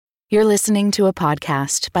You're listening to a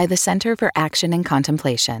podcast by the Center for Action and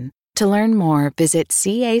Contemplation. To learn more, visit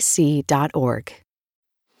cac.org.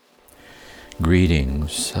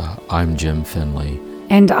 Greetings, I'm Jim Finley.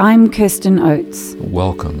 And I'm Kirsten Oates.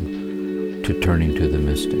 Welcome to Turning to the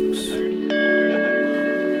Mystics.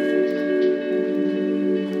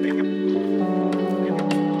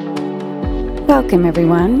 Welcome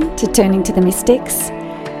everyone to Turning to the Mystics.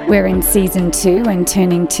 We're in Season 2 and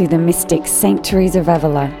turning to the mystic Saint Teresa of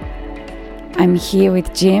Avila. I'm here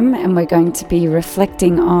with Jim and we're going to be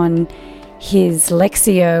reflecting on his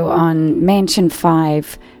Lectio on Mansion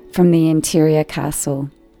 5 from the Interior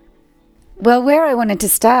Castle. Well, where I wanted to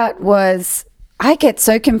start was I get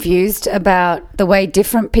so confused about the way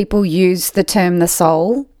different people use the term the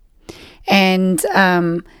soul, and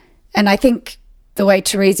I think the way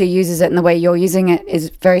Teresa uses it and the way you're using it is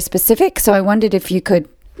very specific. So I wondered if you could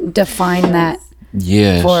define that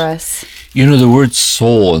for us. You know, the word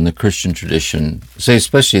soul in the Christian tradition, say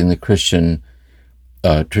especially in the Christian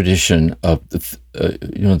tradition of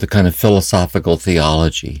the kind of philosophical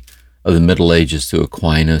theology of the Middle Ages through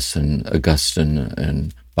Aquinas and Augustine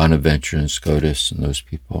and Bonaventure and Scotus and those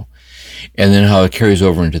people, and then how it carries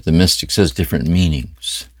over into the mystics has different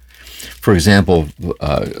meanings. For example,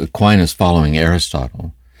 Aquinas, following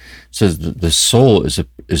Aristotle, says that the soul is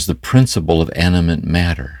the principle of animate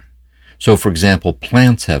matter. So, for example,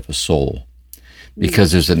 plants have a soul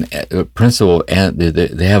because there's a principle, and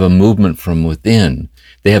they have a movement from within.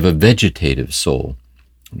 They have a vegetative soul,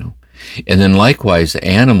 And then likewise,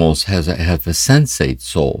 animals have a sensate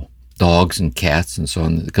soul, dogs and cats and so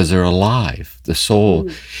on, because they're alive, the soul.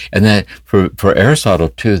 And that, for Aristotle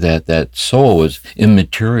too, that soul was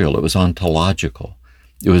immaterial, it was ontological.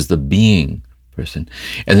 It was the being person.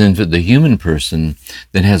 And then for the human person,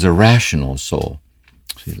 then has a rational soul.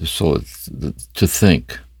 See, the soul is to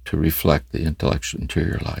think, to reflect the intellectual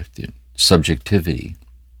interior life, the subjectivity.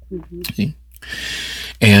 See?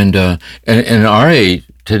 And in our age,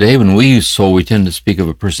 today, when we use soul, we tend to speak of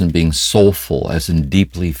a person being soulful, as in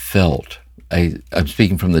deeply felt. I'm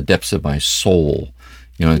speaking from the depths of my soul,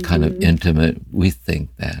 kind of intimate. We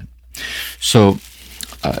think that. So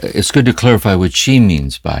it's good to clarify what she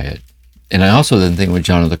means by it. And I also then think what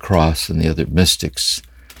John of the Cross and the other mystics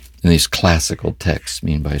in these classical texts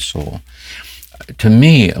mean by soul. To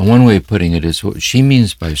me, one way of putting it is what she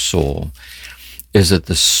means by soul is that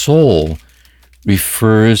the soul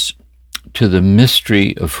refers to the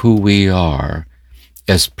mystery of who we are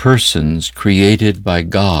as persons created by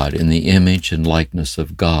God in the image and likeness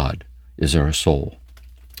of God is our soul.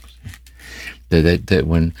 That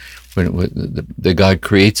when God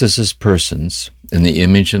creates us as persons in the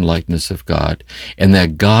image and likeness of God, and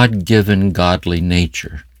that God-given godly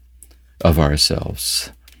nature of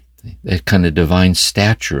ourselves, that kind of divine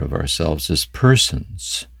stature of ourselves as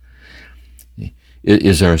persons,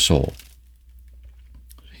 is our soul.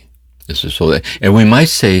 This is so, and we might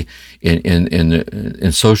say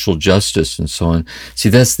in social justice and so on. See,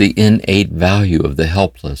 that's the innate value of the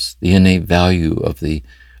helpless, the innate value of the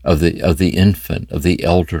infant, of the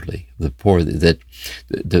elderly, the poor. That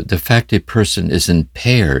the fact a person is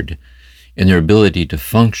impaired in their ability to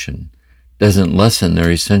function doesn't lessen their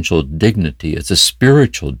essential dignity. It's a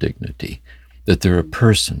spiritual dignity that they're a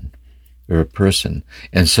person. They're a person,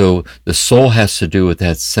 and so the soul has to do with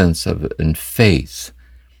that sense of in faith,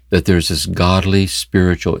 that there's this godly,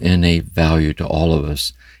 spiritual, innate value to all of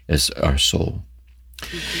us as our soul.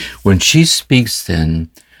 When she speaks then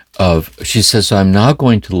she says, so I'm now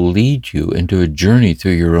going to lead you into a journey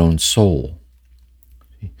through your own soul.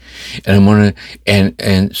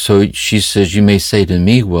 And so she says, you may say to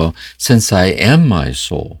me, well, since I am my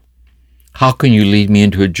soul, how can you lead me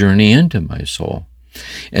into a journey into my soul?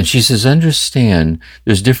 And she says, understand,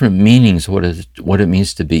 there's different meanings of what it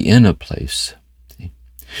means to be in a place.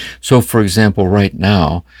 So, for example, right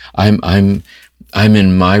now, I'm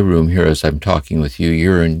in my room here as I'm talking with you.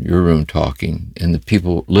 You're in your room talking, and the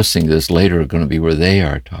people listening to this later are going to be where they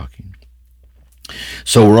are talking.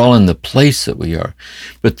 So we're all in the place that we are.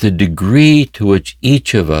 But the degree to which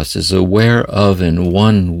each of us is aware of and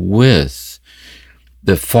one with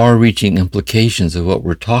the far-reaching implications of what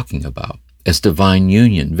we're talking about as divine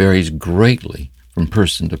union varies greatly from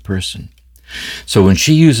person to person. So when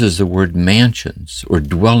she uses the word mansions or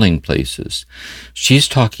dwelling places, she's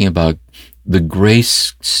talking about the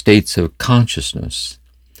grace states of consciousness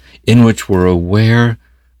in which we're aware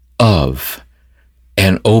of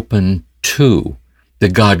and open to the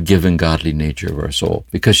God-given godly nature of our soul.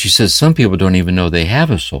 Because she says some people don't even know they have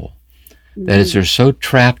a soul. Mm-hmm. That is, they're so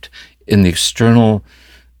trapped in the external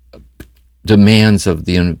demands of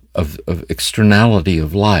the of externality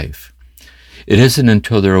of life. It isn't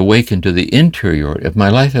until they're awakened to the interior. If my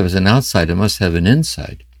life has an outside, it must have an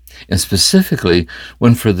inside. And specifically,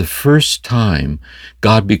 when for the first time,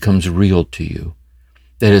 God becomes real to you.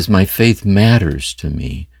 That is, my faith matters to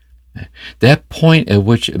me. That point at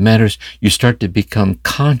which it matters, you start to become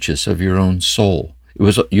conscious of your own soul. It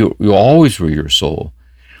was you always were your soul,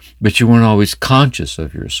 but you weren't always conscious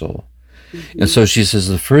of your soul. And so she says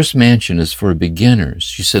the first mansion is for beginners.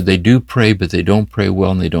 She said they do pray, but they don't pray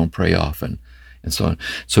well and they don't pray often, and so on.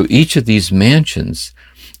 So each of these mansions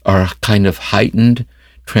are kind of heightened,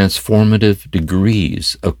 transformative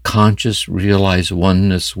degrees of conscious, realized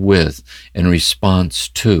oneness with and response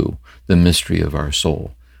to the mystery of our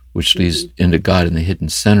soul, which leads into God in the hidden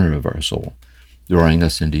center of our soul, drawing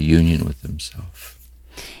us into union with Himself.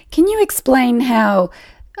 Can you explain how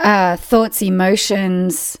thoughts,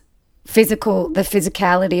 emotions, the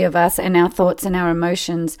physicality of us and our thoughts and our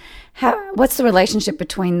emotions, what's the relationship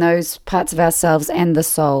between those parts of ourselves and the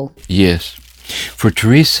soul? Yes. For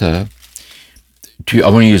Teresa, I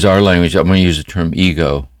want to use our language. I'm going to use the term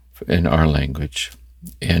ego in our language.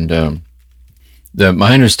 And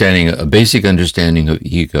my understanding, a basic understanding of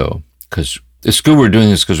ego, because at school we're doing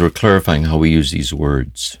this because we're clarifying how we use these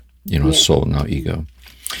words, soul, not ego.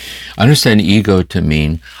 I understand ego to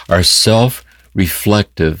mean our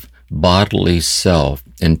self-reflective bodily self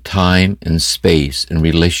in time and space in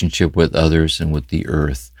relationship with others and with the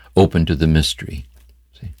earth, open to the mystery.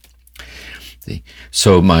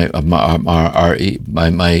 So our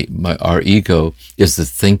ego is the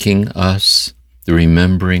thinking us, the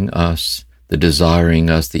remembering us, the desiring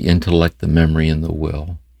us, the intellect, the memory, and the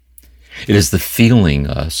will. It is the feeling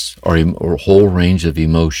us, or whole range of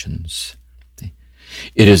emotions.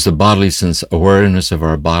 It is the bodily awareness of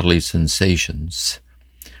our bodily sensations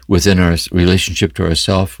within our relationship to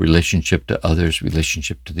ourselves, relationship to others,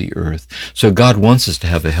 relationship to the earth. So God wants us to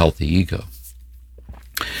have a healthy ego.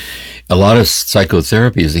 A lot of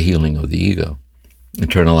psychotherapy is the healing of the ego.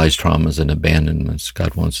 Internalized traumas and abandonments.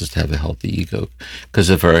 God wants us to have a healthy ego. Because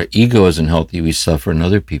if our ego isn't healthy, we suffer and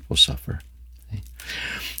other people suffer.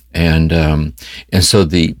 And so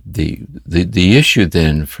the issue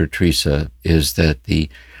then for Teresa is that the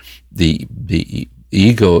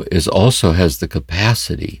ego also has the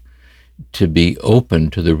capacity to be open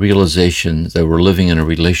to the realization that we're living in a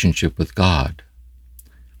relationship with God,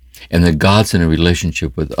 and that God's in a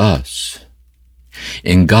relationship with us.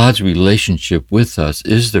 And God's relationship with us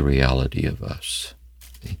is the reality of us.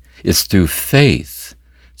 It's through faith.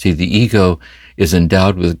 See, the ego is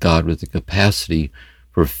endowed with God with the capacity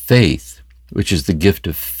for faith, which is the gift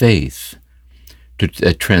of faith,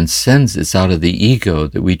 that transcends. It's out of the ego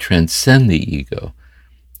that we transcend the ego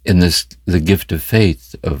in the gift of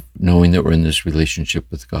faith, of knowing that we're in this relationship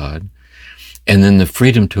with God, and then the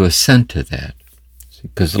freedom to assent to that,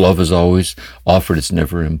 because love is always offered, it's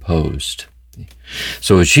never imposed.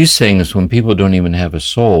 So what she's saying is when people don't even have a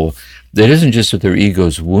soul, it isn't just that their ego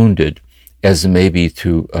is wounded, as maybe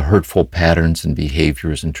through hurtful patterns and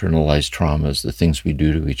behaviors, internalized traumas, the things we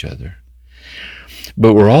do to each other.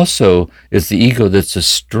 But it's the ego that's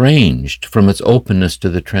estranged from its openness to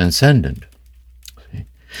the transcendent.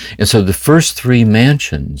 And so the first three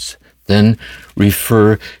mansions then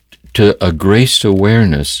refer to a graced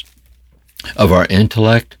awareness of our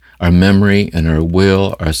intellect, our memory, and our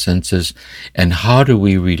will, our senses, and how do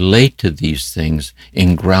we relate to these things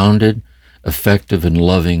in grounded, effective, and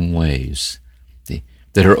loving ways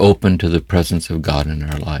that are open to the presence of God in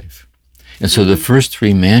our life. And so the first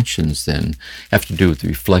three mansions then have to do with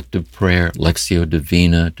reflective prayer, Lectio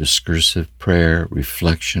Divina, discursive prayer,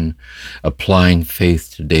 reflection, applying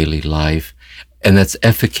faith to daily life, and that's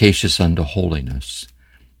efficacious unto holiness.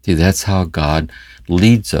 See, that's how God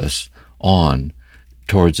leads us on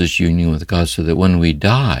towards this union with God, so that when we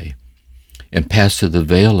die and pass through the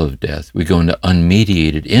veil of death, we go into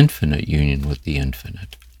unmediated infinite union with the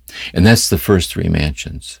infinite. And that's the first three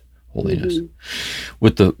mansions. Holiness.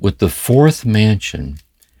 Mm-hmm. With the fourth mansion,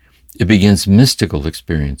 it begins mystical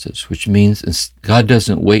experiences, which means God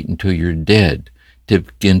doesn't wait until you're dead to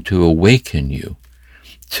begin to awaken you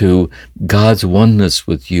to God's oneness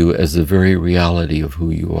with you as the very reality of who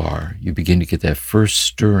you are. You begin to get that first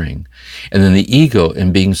stirring. And then the ego,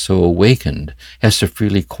 in being so awakened, has to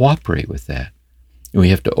freely cooperate with that. And we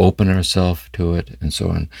have to open ourselves to it, and so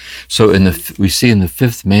on. So we see in the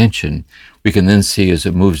fifth mansion, we can then see as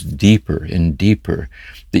it moves deeper and deeper,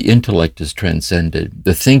 the intellect is transcended.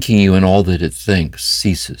 The thinking you and all that it thinks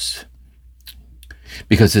ceases.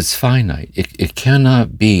 Because it's finite. It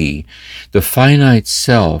cannot be, the finite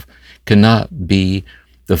self cannot be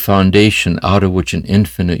the foundation out of which an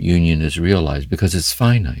infinite union is realized, because it's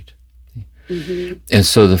finite. And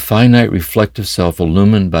so the finite reflective self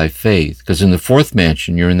illumined by faith, because in the fourth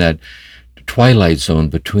mansion, you're in that twilight zone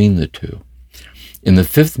between the two. In the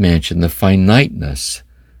fifth mansion, the finiteness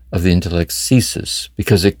of the intellect ceases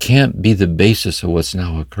because it can't be the basis of what's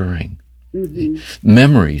now occurring.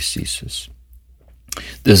 Memory ceases.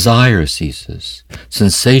 Desire ceases.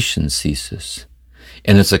 Sensation ceases.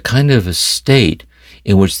 And it's a kind of a state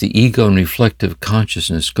in which the ego and reflective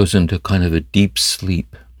consciousness goes into kind of a deep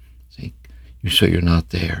sleep. See? So you're not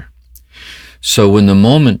there. So when the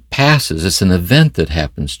moment passes, it's an event that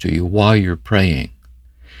happens to you while you're praying.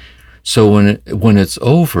 So when it's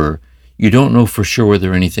over, you don't know for sure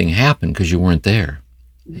whether anything happened because you weren't there.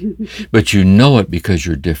 But you know it because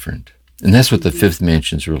you're different. And that's what the fifth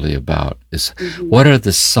mansion is really about, is what are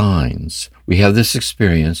the signs? We have this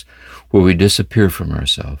experience where we disappear from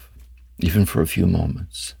ourselves, even for a few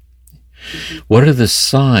moments. What are the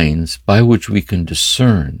signs by which we can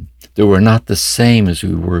discern that we're not the same as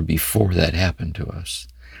we were before that happened to us?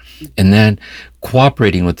 And then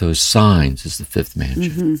cooperating with those signs is the fifth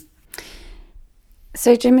mansion.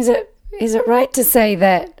 So, Jim, is it right to say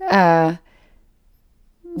that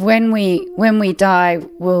when we die,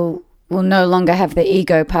 we'll no longer have the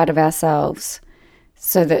ego part of ourselves,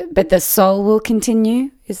 but the soul will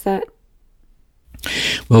continue? Is that?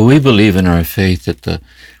 Well, we believe in our faith that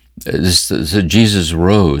Jesus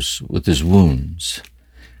rose with his wounds.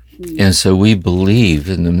 And so we believe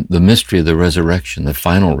in the mystery of the resurrection, the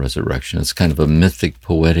final resurrection. It's kind of a mythic,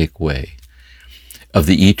 poetic way of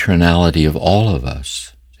the eternality of all of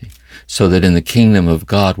us. So that in the kingdom of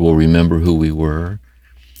God, we'll remember who we were.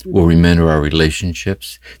 We'll remember our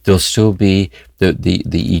relationships. There'll still be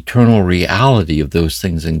the eternal reality of those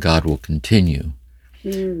things in God will continue.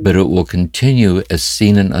 But it will continue as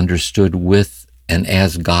seen and understood with and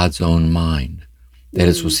as God's own mind. That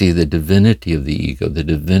is, we'll see the divinity of the ego, the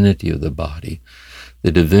divinity of the body,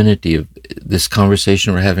 the divinity of this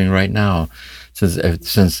conversation we're having right now.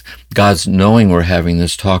 Since God's knowing we're having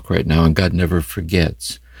this talk right now, and God never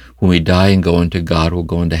forgets. When we die and go into God, we'll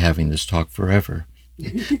go into having this talk forever.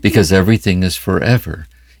 Because everything is forever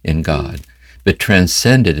in God, but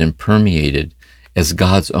transcended and permeated as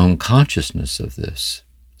God's own consciousness of this.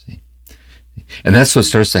 See? And that's what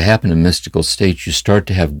starts to happen in mystical states. You start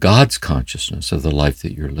to have God's consciousness of the life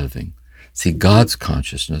that you're living. See, God's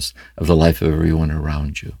consciousness of the life of everyone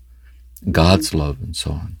around you. God's love and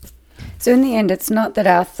so on. So in the end, it's not that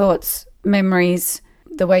our thoughts, memories,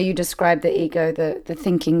 the way you describe the ego, the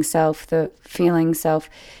thinking self, the feeling self,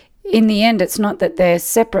 in the end, it's not that they're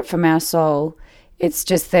separate from our soul. It's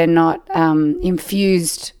just they're not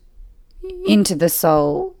infused into the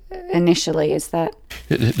soul initially. Is that?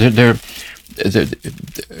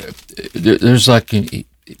 There's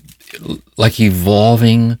like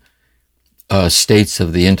evolving states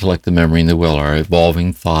of the intellect, the memory, and the will. Our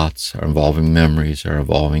evolving thoughts, our evolving memories, our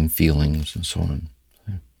evolving feelings, and so on.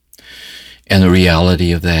 And the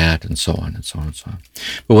reality of that, and so on, and so on, and so on.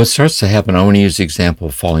 But what starts to happen, I want to use the example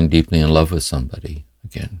of falling deeply in love with somebody,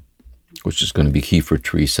 again, which is going to be key for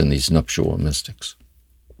Teresa and these nuptial mystics.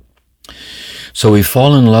 So we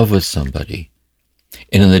fall in love with somebody,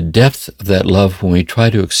 and in the depth of that love, when we try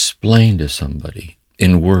to explain to somebody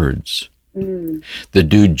in words that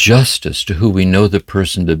do justice to who we know the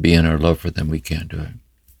person to be in our love for them, we can't do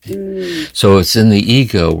it. So it's in the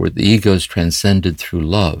ego, where the ego is transcended through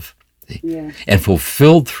love. And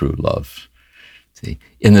fulfilled through love, see,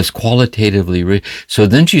 in this qualitatively. So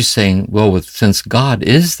then she's saying, well, since God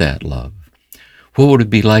is that love, what would it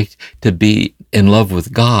be like to be in love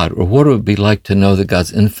with God? Or what would it be like to know that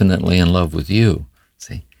God's infinitely in love with you?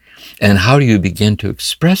 See, and how do you begin to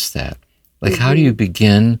express that? Like, how do you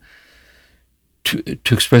begin to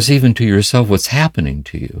express even to yourself what's happening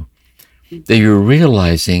to you? That you're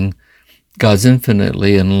realizing God's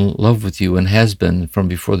infinitely in love with you and has been from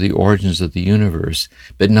before the origins of the universe,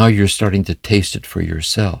 but now you're starting to taste it for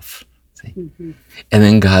yourself. See? And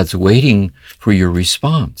then God's waiting for your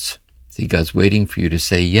response. See, God's waiting for you to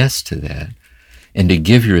say yes to that and to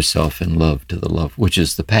give yourself in love to the love, which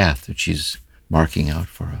is the path that she's marking out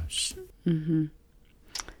for us.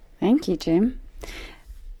 Thank you, Jim.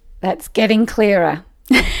 That's getting clearer.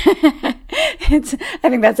 I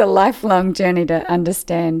think that's a lifelong journey to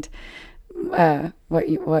understand what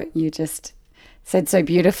you just said so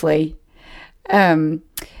beautifully.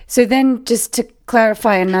 So then, just to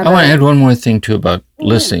clarify another... I want to add one more thing, too, about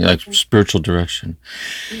listening, like spiritual direction.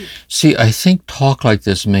 See, I think talk like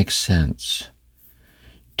this makes sense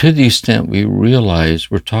to the extent we realize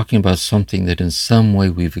we're talking about something that in some way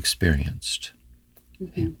we've experienced.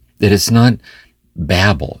 That it's not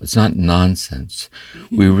babble, it's not nonsense.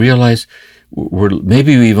 We realize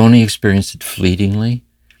maybe we've only experienced it fleetingly.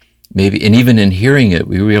 Maybe, and even in hearing it,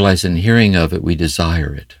 we realize in hearing of it, we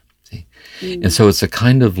desire it. See? And so it's a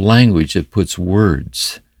kind of language that puts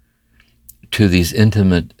words to these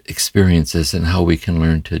intimate experiences and how we can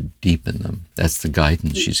learn to deepen them. That's the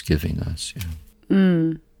guidance she's giving us.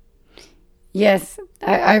 Yes,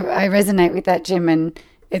 I resonate with that, Jim, and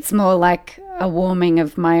it's more like a warming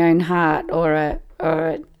of my own heart, or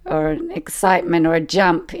an excitement or a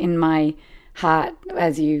jump in my heart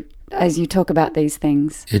as you talk about these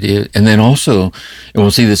things. It is. And then also, and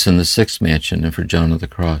we'll see this in the sixth mansion and for John of the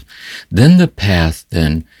Cross, then the path,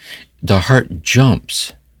 the heart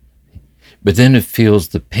jumps, but then it feels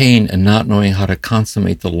the pain and not knowing how to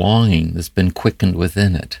consummate the longing that's been quickened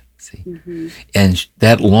within it. See? And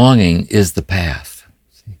that longing is the path.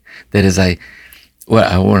 See? That is, I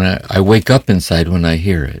wake up inside when I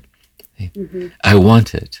hear it. I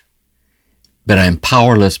want it, but I'm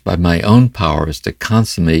powerless by my own powers to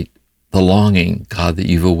consummate the longing, God, that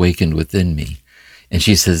you've awakened within me. And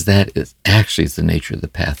she says that is actually the nature of the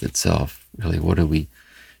path itself. Really, what do we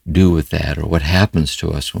do with that, or what happens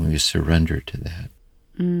to us when we surrender to that?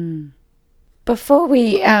 Before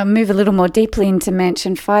we move a little more deeply into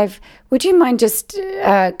Mansion 5, would you mind just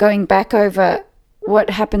going back over what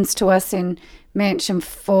happens to us in Mansion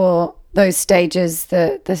 4, those stages,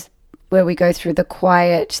 the where we go through the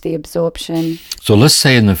quiet, the absorption? So let's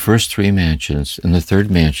say in the first three mansions, in the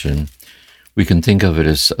third mansion, we can think of it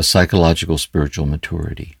as a psychological spiritual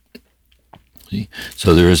maturity. See?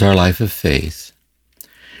 So there is our life of faith.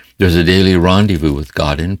 There's a daily rendezvous with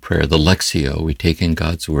God in prayer, the Lectio, we take in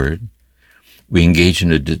God's Word. We engage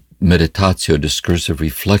in a meditatio, discursive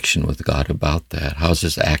reflection with God about that. How's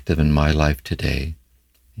this active in my life today?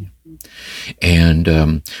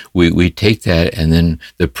 And we take that, and then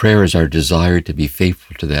the prayer is our desire to be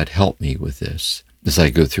faithful to that. Help me with this as I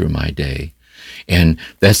go through my day. And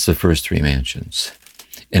that's the first three mansions.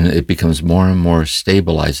 And it becomes more and more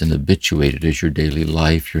stabilized and habituated as your daily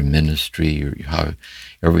life, your ministry,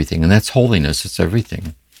 everything. And that's holiness. It's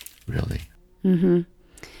everything, really.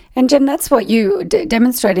 And Jim, that's what you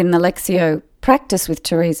demonstrate in the Lectio practice with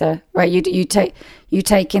Teresa, right? You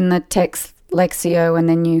take in the text Lectio, and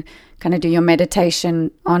then you kind of do your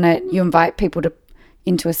meditation on it. You invite people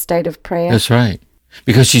into a state of prayer. That's right.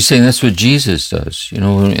 Because she's saying that's what Jesus does,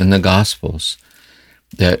 in the Gospels,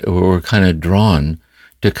 that we're kind of drawn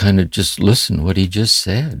to kind of just listen what he just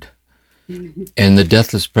said. And the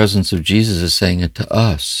deathless presence of Jesus is saying it to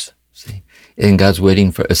us. See? And God's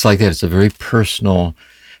waiting for, it's like that. It's a very personal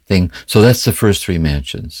thing. So that's the first three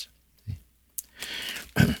mansions.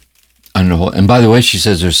 And by the way, she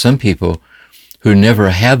says there's some people who never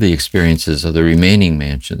have the experiences of the remaining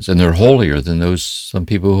mansions, and they're holier than some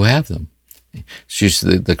people who have them.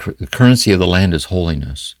 The currency of the land is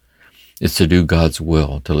holiness. It's to do God's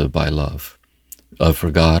will, to live by love. Love for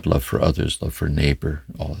God, love for others, love for neighbor,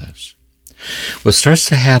 all this. What starts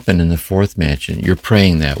to happen in the fourth mansion, you're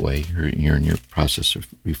praying that way, you're in your process of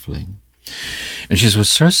reflecting. And she says, what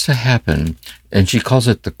starts to happen, and she calls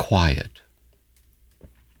it the quiet.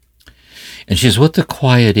 And she says, what the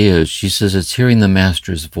quiet is, she says, it's hearing the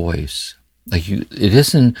Master's voice. It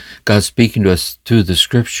isn't God speaking to us through the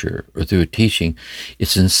scripture or through a teaching.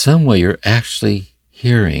 It's in some way you're actually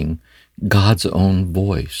hearing God's own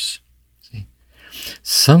voice. See?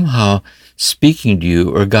 Somehow speaking to you,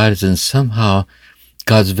 or God is in somehow,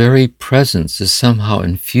 God's very presence is somehow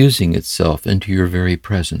infusing itself into your very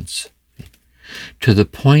presence, to the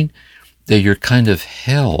point that you're kind of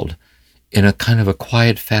held in a kind of a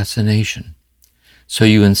quiet fascination. So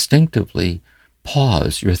you instinctively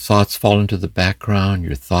pause, your thoughts fall into the background,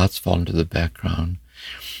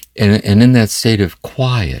 and in that state of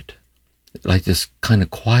quiet, like this kind of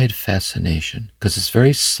quiet fascination, because it's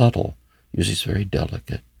very subtle, usually it's very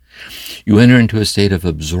delicate, you enter into a state of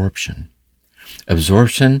absorption.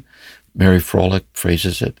 Absorption, Mary Froelich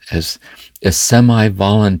phrases it as a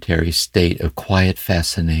semi-voluntary state of quiet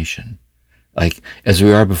fascination, like as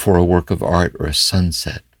we are before a work of art or a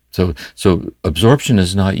sunset. So absorption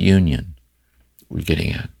is not union, we're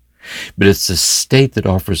getting at, but it's the state that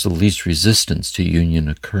offers the least resistance to union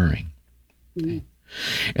occurring. Okay?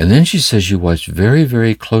 And then she says you watch very,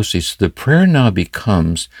 very closely. So the prayer now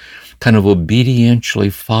becomes kind of obedientially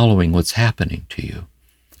following what's happening to you,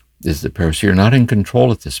 is the prayer. So you're not in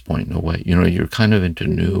control at this point in a way. You're kind of into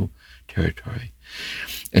new territory.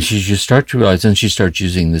 And you start to realize, and she starts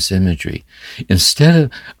using this imagery.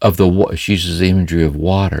 Instead of she uses the imagery of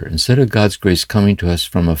water. Instead of God's grace coming to us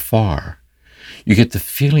from afar, you get the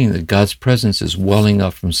feeling that God's presence is welling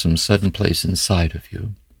up from some sudden place inside of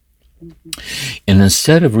you. And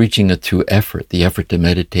instead of reaching it through effort, the effort to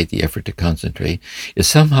meditate, the effort to concentrate,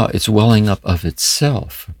 it's welling up of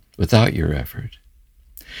itself without your effort.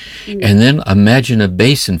 And then imagine a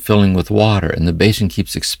basin filling with water, and the basin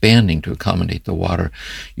keeps expanding to accommodate the water.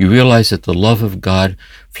 You realize that the love of God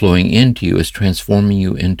flowing into you is transforming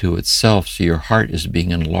you into itself, so your heart is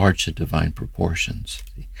being enlarged to divine proportions.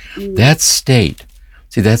 That state,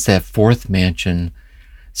 that's that fourth mansion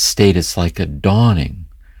state. It's like a dawning,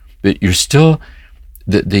 but you're still,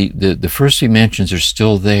 the first three mansions are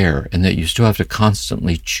still there, and that you still have to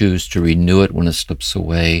constantly choose to renew it when it slips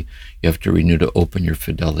away. You have to renew to open your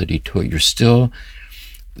fidelity to it. You're still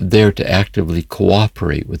there to actively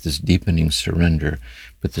cooperate with this deepening surrender,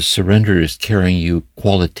 but the surrender is carrying you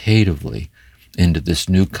qualitatively into this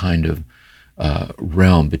new kind of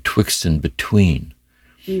realm betwixt and between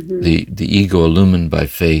the ego illumined by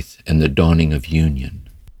faith and the dawning of union.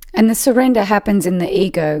 And the surrender happens in the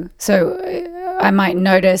ego. So I might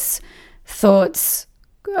notice thoughts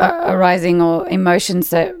arising or emotions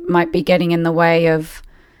that might be getting in the way of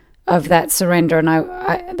that surrender, and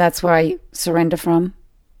I that's where I surrender from,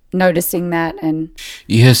 noticing that. And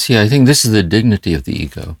yes, I think this is the dignity of the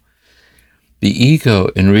ego. The ego,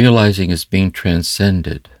 in realizing it's being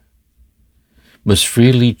transcended, must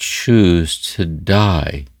freely choose to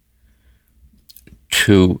die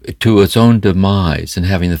to its own demise and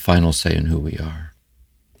having the final say in who we are,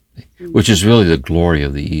 which is really the glory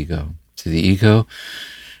of the ego. So the ego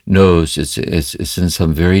knows it's in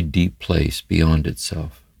some very deep place beyond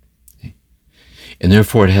itself. And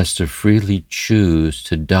therefore it has to freely choose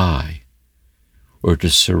to die or to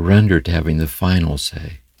surrender to having the final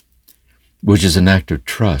say, which is an act of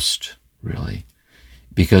trust, really,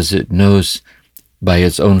 because it knows by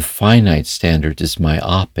its own finite standards it's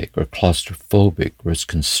myopic or claustrophobic or it's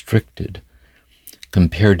constricted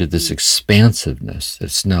compared to this expansiveness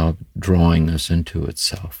that's now drawing us into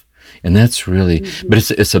itself. And that's really, but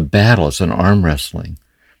it's a battle, it's an arm wrestling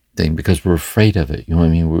thing because we're afraid of it. You know what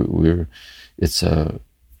I mean? It's a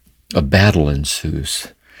battle ensues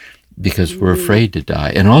because we're afraid to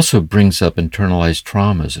die, and also brings up internalized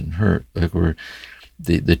traumas and hurt. Like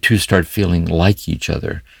the two start feeling like each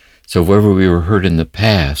other. So wherever we were hurt in the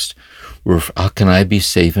past, how can I be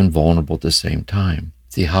safe and vulnerable at the same time?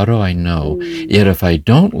 See, how do I know? Yet if I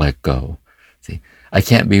don't let go, I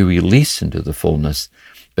can't be released into the fullness.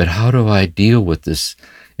 But how do I deal with this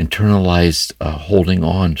internalized holding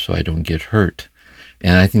on so I don't get hurt?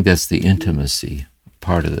 And I think that's the intimacy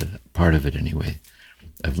part of it anyway,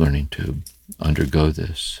 of learning to undergo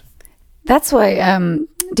this. That's why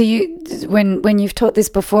when you've taught this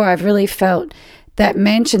before, I've really felt that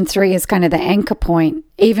mansion 3 is kind of the anchor point.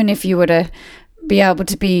 Even if you were to be able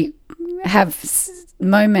to have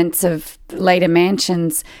moments of later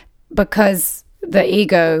mansions, because the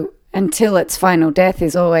ego, until its final death,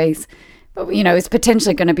 is always, is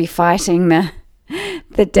potentially going to be fighting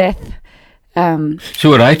the death. So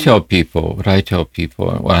what I tell people, what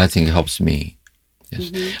I think helps me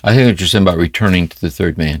is, I think what you're saying about returning to the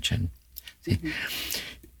third mansion. See,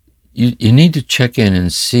 you need to check in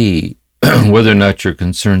and see whether or not your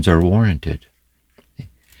concerns are warranted.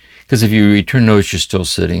 Because if you return, notice you're still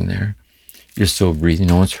sitting there, you're still breathing,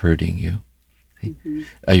 no one's hurting you.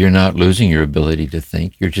 You're not losing your ability to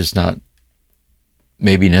think. You're just not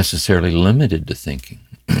maybe necessarily limited to thinking.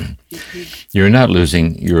 You're not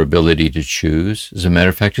losing your ability to choose. As a matter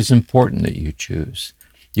of fact, it's important that you choose.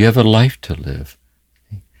 You have a life to live.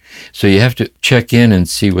 So you have to check in and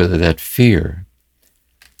see whether that fear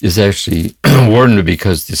is actually warranted,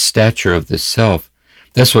 because the stature of the self,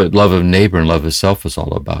 that's what love of neighbor and love of self is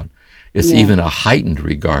all about. It's even a heightened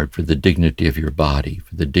regard for the dignity of your body,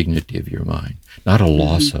 for the dignity of your mind, not a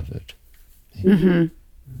loss of it.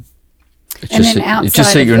 It's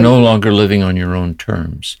just that you're no longer living on your own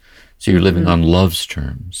terms. So you're living on love's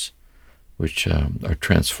terms, which are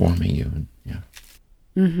transforming you.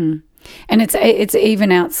 And it's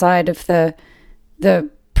even outside of the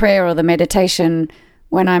prayer or the meditation.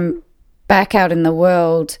 When I'm back out in the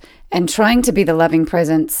world and trying to be the loving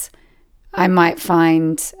presence, I might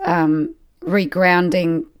find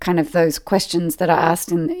regrounding kind of those questions that are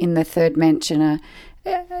asked in the third mansion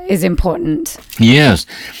is important. Yes,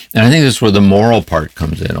 and I think that's where the moral part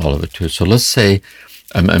comes in, all of it too. So let's say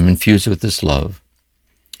I'm infused with this love.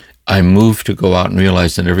 I move to go out and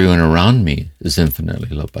realize that everyone around me is infinitely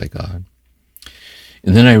loved by God.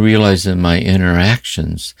 And then I realize in my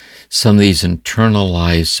interactions, some of these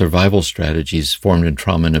internalized survival strategies formed in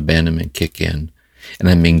trauma and abandonment kick in. And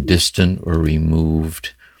I'm being distant or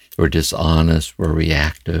removed or dishonest or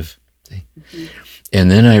reactive. And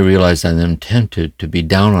then I realize I'm tempted to be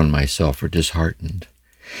down on myself or disheartened.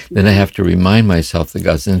 Then I have to remind myself that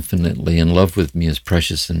God's infinitely in love with me, is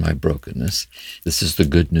precious in my brokenness. This is the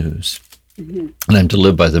good news. And I'm to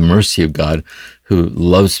live by the mercy of God, who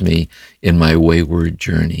loves me in my wayward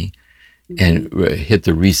journey, and hit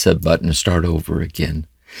the reset button and start over again.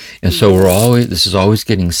 And so this is always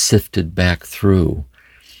getting sifted back through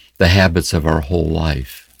the habits of our whole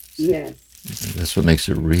life. Yes. That's what makes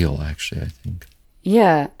it real, actually, I think.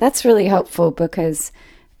 Yeah, that's really helpful, because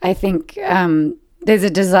I think there's a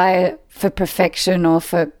desire for perfection or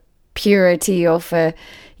for purity or for,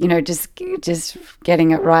 just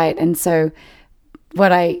getting it right. And so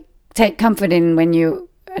what I take comfort in when you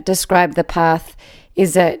describe the path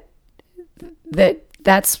is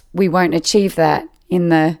that's we won't achieve that in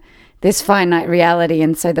this finite reality.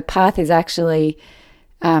 And so the path is actually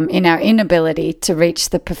in our inability to reach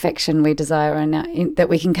the perfection we desire, and that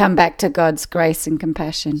we can come back to God's grace and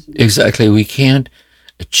compassion. Exactly. We can't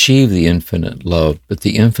achieve the infinite love, but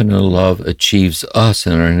the infinite love achieves us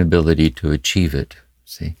in our inability to achieve it.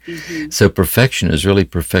 See? So perfection is really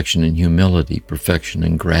perfection in humility, perfection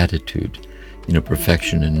in gratitude,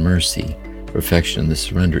 perfection in mercy, perfection in the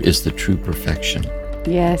surrender is the true perfection.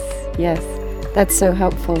 Yes, that's so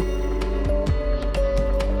helpful.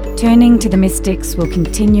 Turning to the Mystics will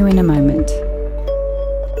continue in a moment.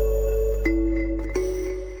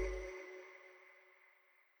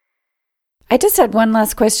 I just had one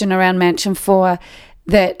last question around Mansion 4,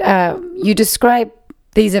 that you describe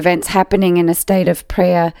these events happening in a state of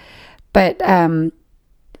prayer, but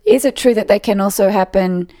is it true that they can also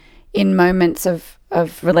happen in moments of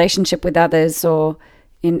relationship with others or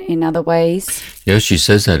in other ways? Yeah, she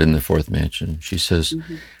says that in the fourth mansion. She says,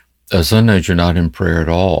 sometimes you're not in prayer at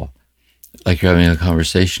all, like you're having a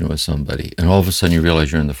conversation with somebody, and all of a sudden you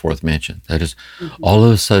realize you're in the fourth mansion. That is, all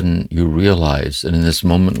of a sudden you realize that in this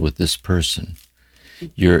moment with this person,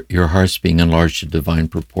 your heart's being enlarged to divine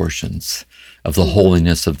proportions of the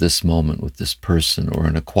holiness of this moment with this person, or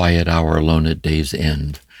in a quiet hour alone at day's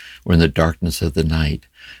end, or in the darkness of the night.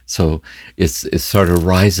 So it sort of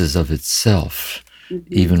rises of itself,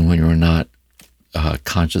 even when you're not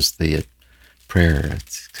consciously at prayer.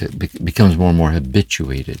 It becomes more and more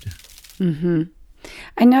habituated.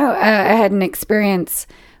 I know I had an experience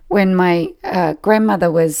when my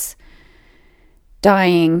grandmother was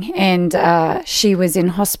dying, and she was in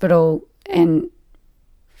hospital and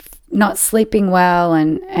not sleeping well,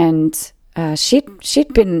 and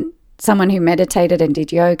she'd been someone who meditated and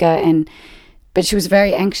did yoga, but she was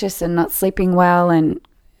very anxious and not sleeping well and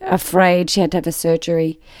afraid. She had to have a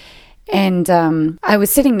surgery, and I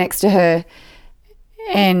was sitting next to her,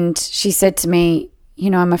 and she said to me,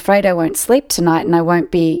 I'm afraid I won't sleep tonight and I won't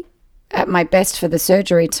be at my best for the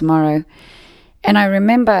surgery tomorrow. And I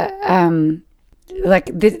remember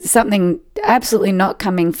something absolutely not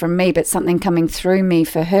coming from me, but something coming through me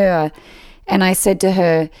for her. And I said to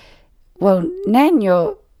her, well, Nan,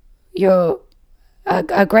 you're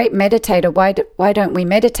a great meditator. Why don't we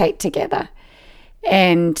meditate together?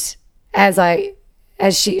 And as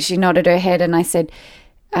she nodded her head, and I said,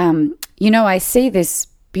 I see this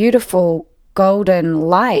beautiful golden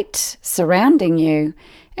light surrounding you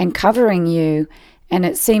and covering you, and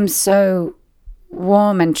it seems so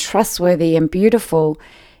warm and trustworthy and beautiful,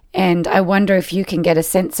 and I wonder if you can get a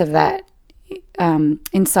sense of that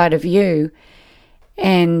inside of you.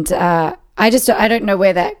 And I don't know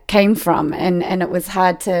where that came from, and it was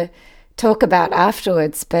hard to talk about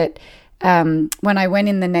afterwards, but when I went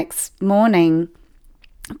in the next morning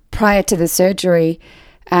prior to the surgery,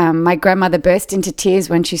 my grandmother burst into tears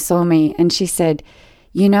when she saw me, and she said,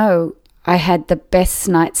 I had the best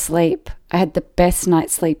night's sleep. I had the best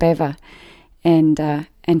night's sleep ever. And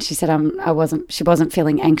she said she wasn't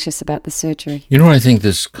feeling anxious about the surgery. I think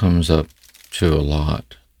this comes up to a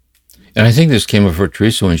lot. And I think this came up for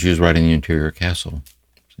Teresa when she was writing The Interior Castle.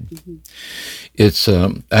 It's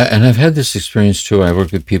and I've had this experience too. I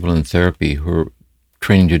work with people in therapy who are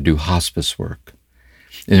training to do hospice work.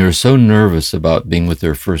 And they were so nervous about being with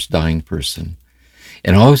their first dying person.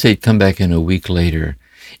 And always they'd come back in a week later,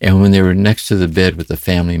 and when they were next to the bed with the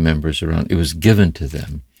family members around, it was given to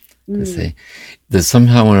them to say that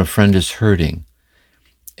somehow when a friend is hurting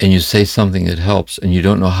and you say something that helps and you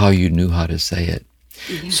don't know how you knew how to say it.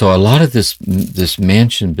 Yeah. So a lot of this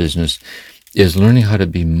mansion business is learning how to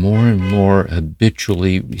be more and more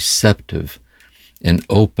habitually receptive and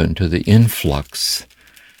open to the influx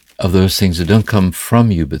of those things that don't come from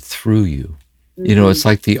you but through you. It's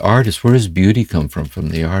like the artist. Where does beauty come from? From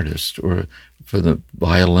the artist, or for the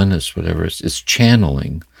violinist, whatever. It's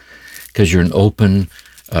channeling, because you're an open,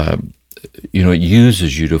 it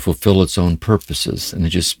uses you to fulfill its own purposes, and it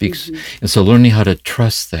just speaks. And so learning how to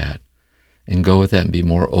trust that and go with that and be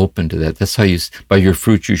more open to that. That's how by your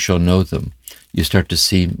fruit you shall know them. You start to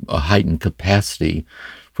see a heightened capacity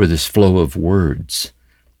for this flow of words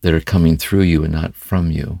that are coming through you and not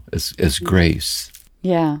from you as grace.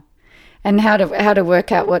 Yeah. And how to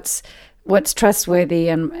work out what's trustworthy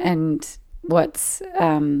and what's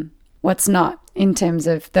not, in terms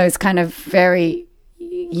of those kind of very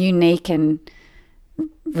unique and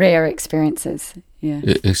rare experiences. Yeah.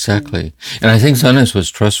 Exactly. And I think sometimes what's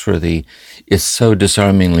trustworthy is so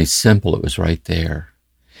disarmingly simple, it was right there.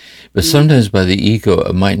 But sometimes by the ego,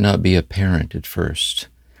 it might not be apparent at first,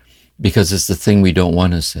 because it's the thing we don't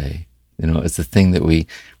want to say. It's the thing that we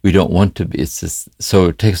don't want to be. So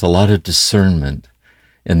it takes a lot of discernment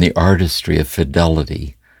and the artistry of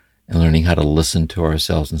fidelity and learning how to listen to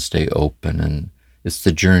ourselves and stay open. And it's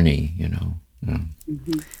the journey,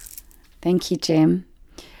 Mm-hmm. Thank you, Jim.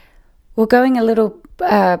 Well, going a little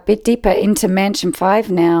bit deeper into Mansion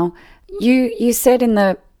 5 now, you said in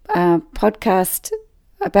the podcast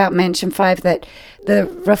about Mansion 5 that the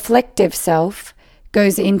reflective self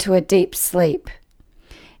goes into a deep sleep.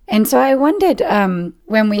 And so I wondered,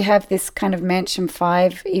 when we have this kind of Mansion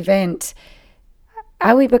 5 event,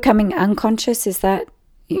 are we becoming unconscious? Is that,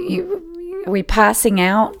 are we passing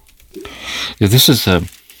out? Yeah,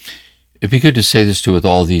 it'd be good to say this too with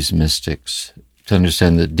all these mystics, to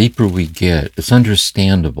understand that the deeper we get, it's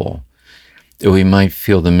understandable that we might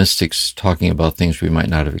feel the mystics talking about things we might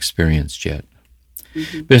not have experienced yet.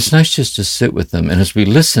 Mm-hmm. But it's nice just to sit with them. And as we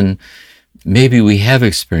listen, maybe we have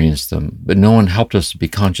experienced them, but no one helped us to be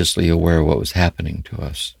consciously aware of what was happening to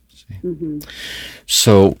us. Mm-hmm.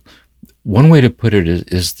 So one way to put it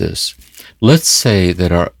is this. Let's say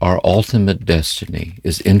that our ultimate destiny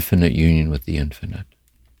is infinite union with the infinite.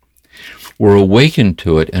 We're awakened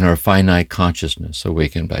to it in our finite consciousness,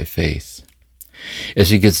 awakened by faith.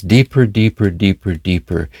 As it gets deeper, deeper, deeper,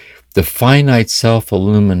 deeper, the finite self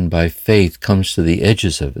illumined by faith comes to the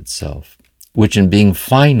edges of itself, which in being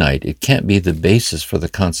finite, it can't be the basis for the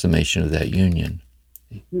consummation of that union.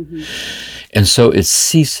 Mm-hmm. And so it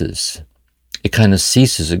ceases. It kind of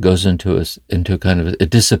ceases. It goes into it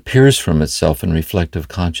disappears from itself in reflective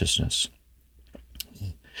consciousness.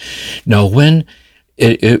 Now, when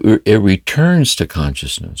it returns to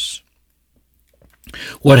consciousness,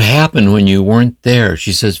 what happened when you weren't there,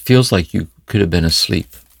 she says, feels like you could have been asleep.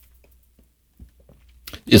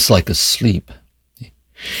 It's like a sleep.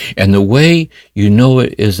 And the way you know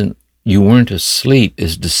you weren't asleep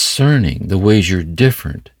is discerning the ways you're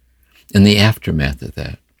different in the aftermath of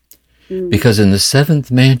that. Mm. Because in the seventh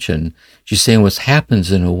mansion, she's saying what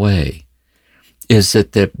happens in a way is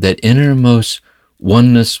that innermost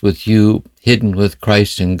oneness with you, hidden with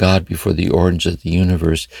Christ and God before the origins of the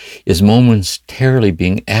universe, is momentarily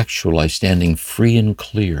being actualized, standing free and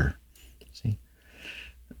clear. See?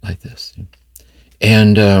 Like this.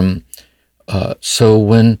 And so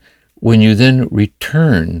when you then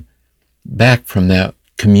return back from that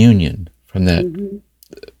communion,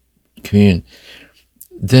 communion,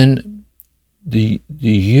 then the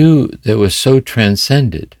you that was so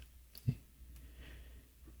transcended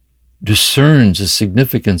discerns the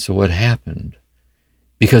significance of what happened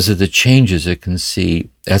because of the changes it can see.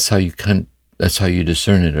 That's how you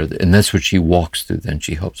discern it, and that's what she walks through. Then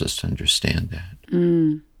she helps us to understand that.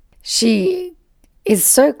 Mm. She is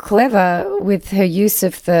so clever with her use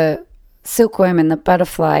of the silkworm and the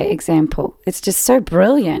butterfly example. It's just so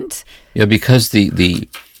brilliant. Yeah, because when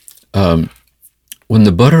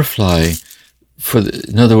the butterfly,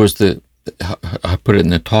 in other words, I put it in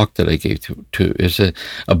the talk that I gave to is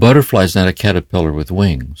a butterfly is not a caterpillar with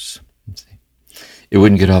wings. It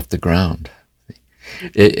wouldn't get off the ground.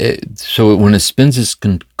 So when it spins its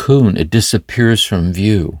cocoon, it disappears from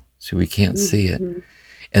view, so we can't see it, and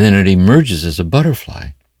then it emerges as a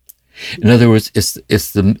butterfly. In other words,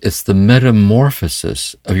 it's the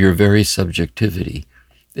metamorphosis of your very subjectivity.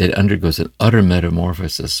 It undergoes an utter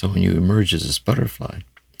metamorphosis. So when you emerge as this butterfly,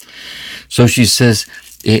 so she says,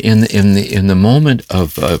 in the moment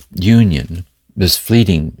of union, this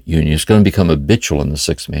fleeting union, it's going to become habitual in the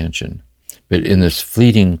sixth mansion. But in this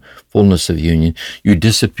fleeting fullness of union, you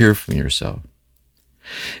disappear from yourself.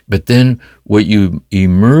 But then what you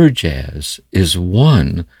emerge as is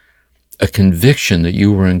a conviction that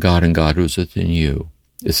you were in God and God was within you.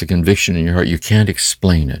 It's a conviction in your heart. You can't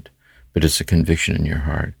explain it, but it's a conviction in your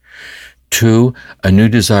heart. 2, a new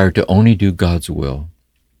desire to only do God's will.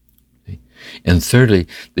 And thirdly,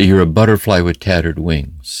 that you're a butterfly with tattered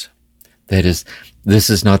wings. That is, this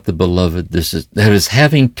is not the beloved. That is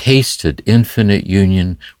having tasted infinite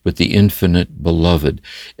union with the infinite beloved.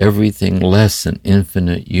 Everything less than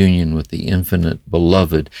infinite union with the infinite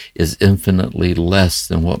beloved is infinitely less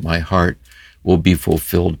than what my heart will be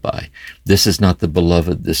fulfilled by. This is not the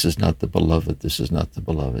beloved, this is not the beloved, this is not the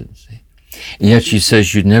beloved. See? And yet she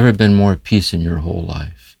says you've never been more at peace in your whole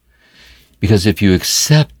life. Because if you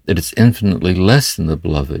accept that it's infinitely less than the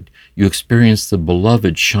beloved, you experience the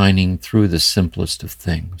beloved shining through the simplest of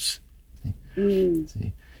things.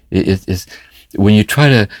 See? It's, when you try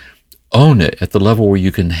to own it at the level where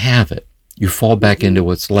you can have it, you fall back into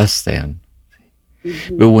what's less than.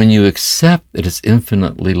 But when you accept that it's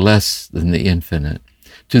infinitely less than the infinite,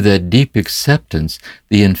 to that deep acceptance,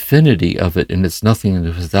 the infinity of it and its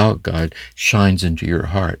nothingness without God shines into your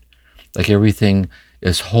heart. Like everything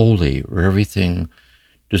is holy, or everything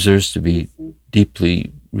deserves to be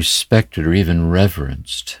deeply respected or even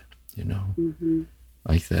reverenced,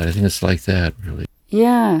 like that. I think it's like that, really.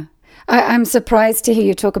 Yeah. I'm surprised to hear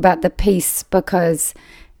you talk about the peace, because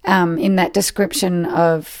in that description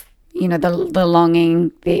of, the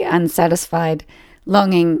longing, the unsatisfied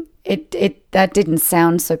longing, it that didn't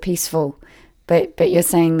sound so peaceful, but you're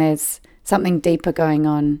saying there's something deeper going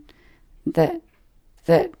on that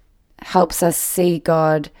helps us see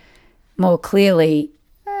God more clearly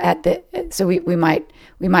so we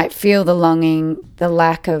might feel the longing, the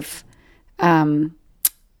lack of the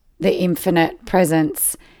infinite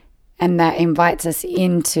presence, and that invites us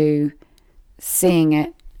into seeing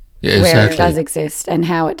it where it does exist and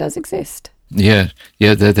how it does exist. Yeah,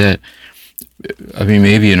 that. I mean,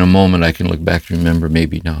 maybe in a moment I can look back and remember,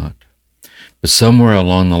 maybe not. But somewhere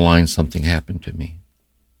along the line, something happened to me.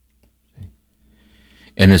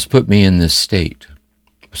 And it's put me in this state,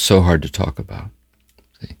 so hard to talk about,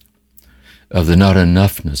 of the not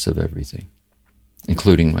enoughness of everything,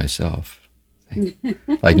 including myself.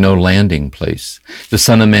 Like no landing place. The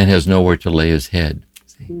Son of Man has nowhere to lay his head,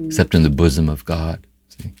 except in the bosom of God.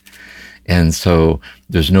 And so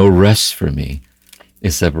there's no rest for me,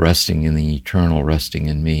 except resting in the eternal, resting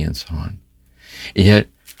in me, and so on. Yet,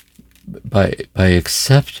 by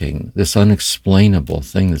accepting this unexplainable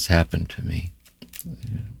thing that's happened to me,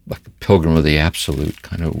 like a pilgrim of the absolute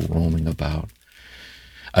kind of roaming about,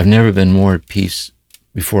 I've never been more at peace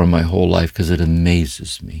before in my whole life, because it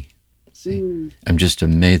amazes me. I'm just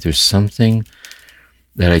amazed. There's something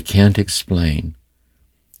that I can't explain.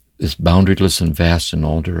 It's boundaryless and vast in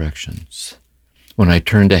all directions. When I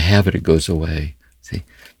turn to have it, it goes away.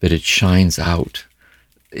 But it shines out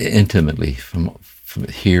intimately from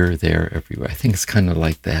here, there, everywhere. I think it's kind of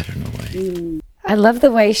like that in a way. I love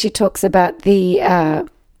the way she talks about the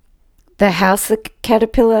house the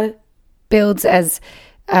caterpillar builds as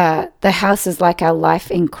the house is like our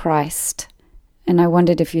life in Christ. And I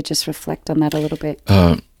wondered if you just reflect on that a little bit.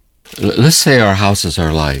 Let's say our house is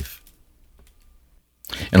our life.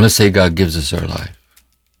 And let's say God gives us our life.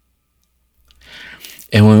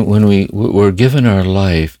 And when we're given our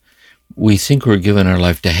life, we think we're given our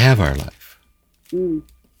life to have our life. And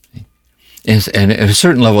at a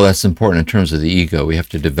certain level, that's important in terms of the ego. We have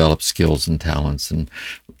to develop skills and talents, and,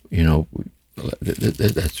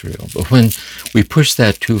 that's real. But when we push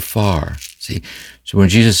that too far, so when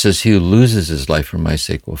Jesus says, he who loses his life for my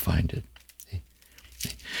sake will find it.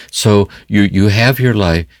 So you have your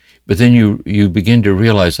life, but then you begin to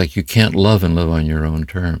realize, like, you can't love and live on your own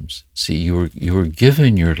terms. See, you were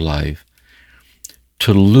given your life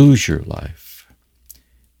to lose your life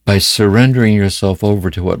by surrendering yourself over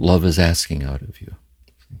to what love is asking out of you.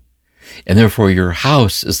 And therefore your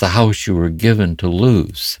house is the house you were given to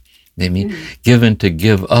lose. I mean, given to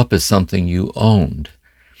give up as something you owned,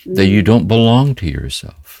 that you don't belong to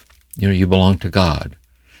yourself. You belong to God,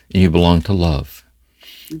 and you belong to love.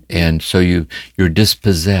 And so you're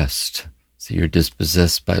dispossessed. So you're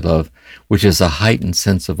dispossessed by love, which is a heightened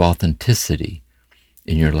sense of authenticity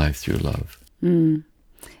in your life through love. And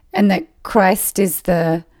that Christ is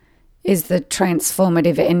the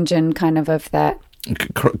transformative engine kind of that.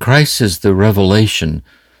 Christ is the revelation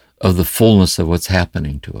of the fullness of what's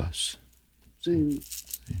happening to us.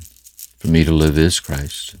 For me to live is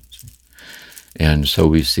Christ. And so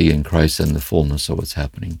we see in Christ and the fullness of what's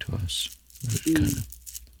happening to us.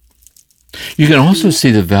 You can also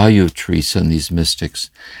see the value of Teresa and these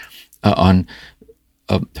mystics on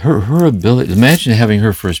her ability. Imagine having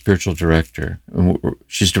her for a spiritual director.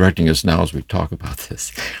 She's directing us now as we talk about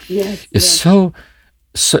this. Yes, it's so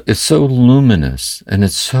it's so luminous, and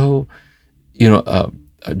it's so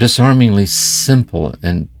disarmingly simple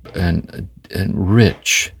and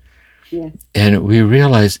rich. Yes. And we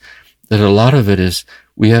realize that a lot of it is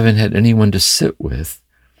we haven't had anyone to sit with.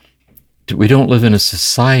 We don't live in a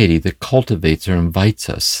society that cultivates or invites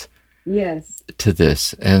us to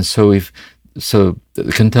this. And so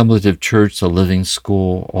the contemplative church, the living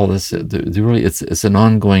school, all this, really, it's an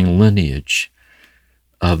ongoing lineage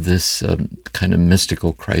of this kind of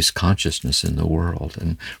mystical Christ consciousness in the world,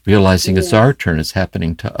 and realizing it's our turn, it's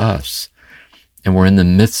happening to us, and we're in the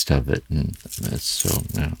midst of it. And that's so,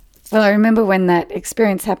 yeah. Well, I remember when that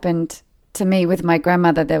experience happened to me with my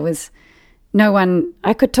grandmother, there was no one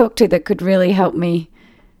I could talk to that could really help me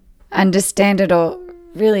understand it or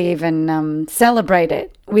really even celebrate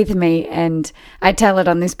it with me. And I tell it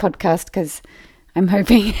on this podcast because I'm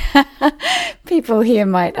hoping people here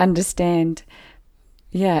might understand.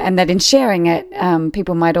 Yeah, and that in sharing it,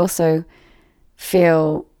 people might also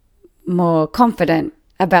feel more confident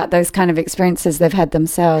about those kind of experiences they've had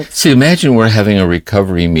themselves. See, imagine we're having a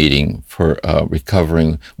recovery meeting for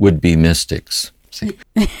recovering would-be mystics.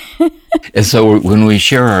 And so when we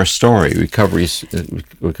share our story, recovery,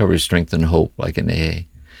 strength, and hope, like in AA,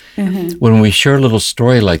 when we share a little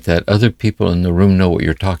story like that, other people in the room know what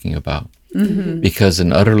you're talking about. Because in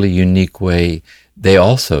an utterly unique way, they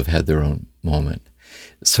also have had their own moment.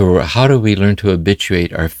 So how do we learn to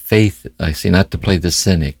habituate our faith? I see, not to play the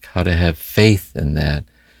cynic, how to have faith in that.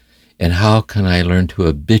 And how can I learn to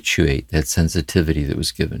habituate that sensitivity that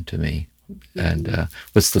was given to me? And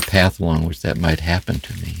what's the path along which that might happen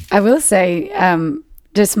to me? I will say,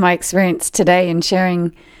 just my experience today in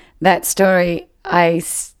sharing that story, I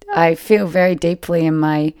feel very deeply in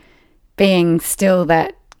my being still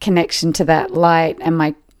that connection to that light, and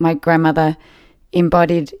my grandmother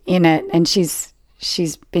embodied in it. And she's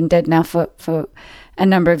been dead now for a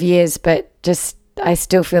number of years, but just I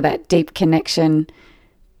still feel that deep connection,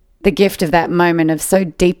 the gift of that moment of so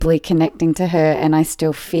deeply connecting to her, and I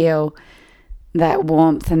still feel that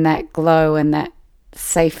warmth and that glow and that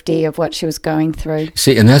safety of what she was going through.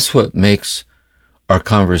 See, and that's what makes our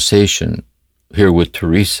conversation here with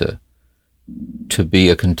Teresa to be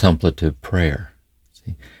a contemplative prayer.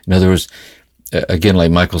 See? In other words, again,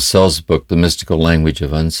 like Michael Sell's book, The Mystical Language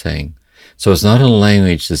of Unsaying. So it's not a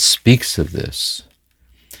language that speaks of this,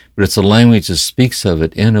 but it's a language that speaks of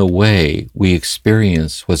it in a way we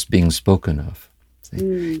experience what's being spoken of.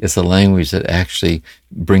 It's a language that actually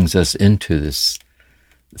brings us into this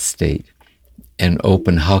state and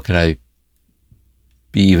open. How could I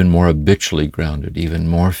be even more habitually grounded, even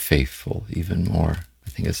more faithful, even more? I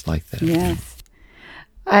think it's like that. Yes.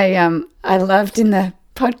 I loved in the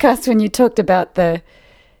podcast when you talked about the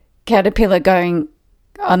caterpillar going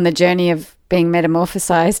on the journey of being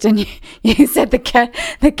metamorphosized, and you said the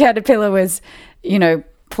caterpillar was,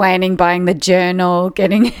 planning, buying the journal,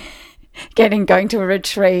 going to a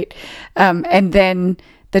retreat, and then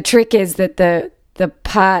the trick is that the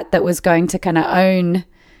part that was going to kind of own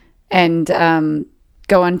and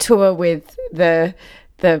go on tour with the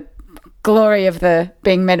glory of the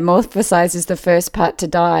being metamorphosized is the first part to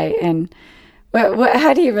die. And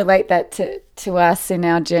how do you relate that to us in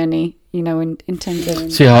our journey? In terms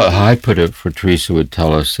of... See, how I put it for Teresa would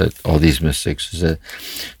tell us that all these mystics is that,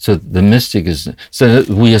 so the mystic is, so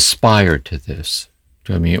that we aspire to this.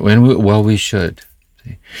 I mean, we should.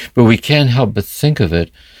 See? But we can't help but think of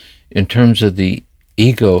it in terms of the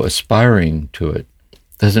ego aspiring to it.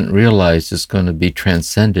 Doesn't realize it's going to be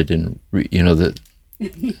transcended and,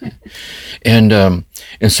 and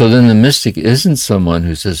so then the mystic isn't someone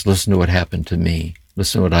who says, listen to what happened to me.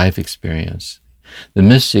 Listen to what I've experienced. The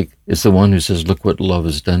mystic is the one who says, look what love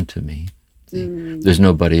has done to me. There's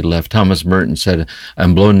nobody left. Thomas Merton said,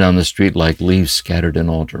 I'm blown down the street like leaves scattered in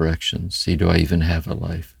all directions. See, do I even have a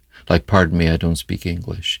life? Like, pardon me, I don't speak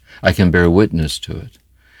English. I can bear witness to it,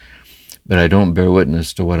 but I don't bear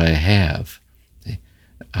witness to what I have.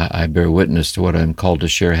 I bear witness to what I'm called to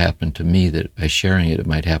share happened to me, that by sharing it, it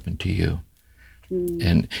might happen to you.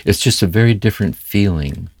 And it's just a very different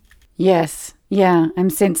feeling. Yes. Yeah, I'm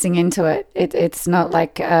sensing into it. It's not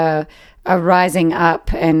like a rising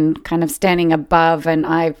up and kind of standing above and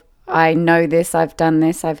I know this, I've done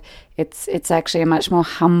this. It's actually a much more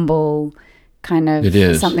humble kind of, it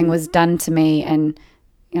is. Something was done to me, and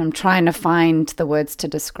I'm trying to find the words to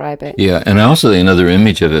describe it. Yeah, and also another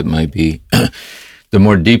image of it might be the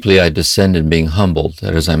more deeply I descend in being humbled,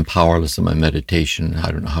 that is, I'm powerless in my meditation,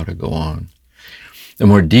 I don't know how to go on. The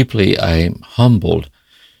more deeply I'm humbled,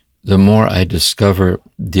 the more I discover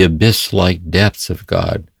the abyss-like depths of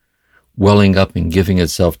God welling up and giving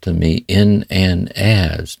itself to me in and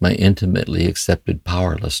as my intimately accepted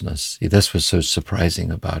powerlessness. See, that's what's so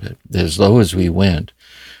surprising about it. As low as we went,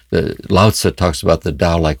 Lao Tzu talks about the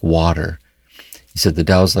Tao like water. He said the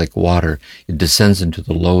Tao is like water. It descends into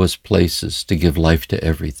the lowest places to give life to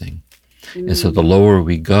everything. And so the lower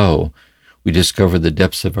we go, we discover the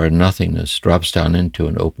depths of our nothingness, drops down into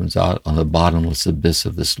and opens out on the bottomless abyss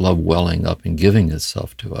of this love welling up and giving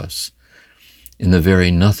itself to us in the very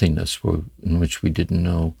nothingness in which we didn't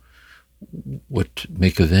know what to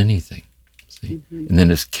make of anything. See? And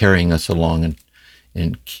then it's carrying us along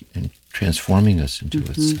and transforming us into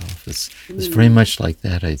itself. It's very much like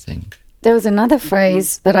that, I think. There was another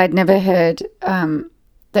phrase that I'd never heard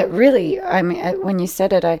that really, I mean, when you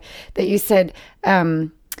said it, that you said,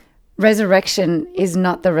 resurrection is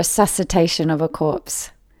not the resuscitation of a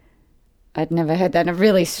corpse. I'd never heard that, and it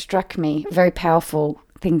really struck me. Very powerful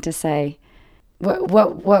thing to say.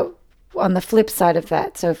 What on the flip side of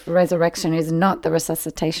that? So, if resurrection is not the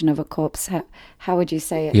resuscitation of a corpse, how would you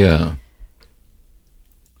say it? Yeah,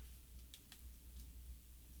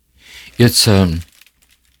 it's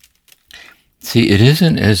see, it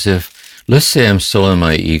isn't as if, let's say, I'm still in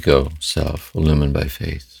my ego self, illumined by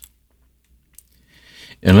faith.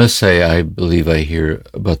 And let's say I believe I hear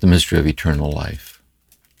about the mystery of eternal life.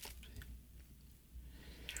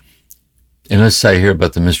 And let's say I hear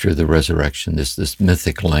about the mystery of the resurrection, this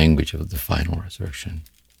mythic language of the final resurrection.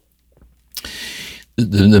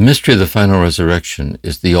 The mystery of the final resurrection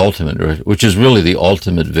is the ultimate, which is really the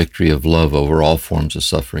ultimate victory of love over all forms of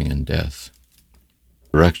suffering and death.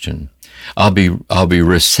 Resurrection. I'll be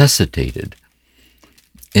resuscitated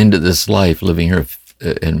into this life living here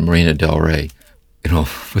in Marina del Rey,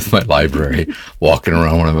 with my library, walking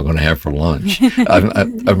around what I'm going to have for lunch.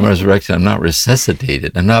 I'm resurrected. I'm not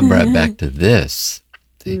resuscitated. I'm not brought back to this.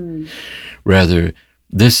 Rather,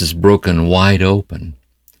 this is broken wide open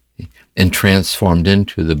and transformed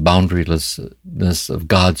into the boundarylessness of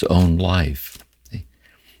God's own life,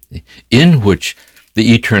 in which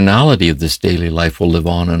the eternality of this daily life will live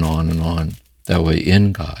on and on and on, that way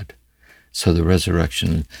in God. So the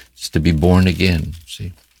resurrection is to be born again,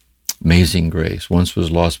 see. Amazing grace. Once was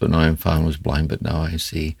lost, but now I'm found, was blind, but now I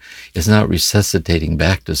see. It's not resuscitating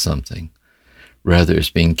back to something. Rather, it's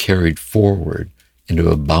being carried forward into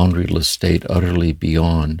a boundaryless state utterly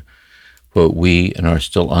beyond what we in our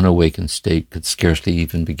still unawakened state could scarcely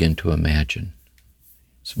even begin to imagine.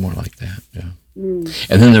 It's more like that, yeah. And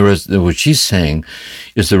then what she's saying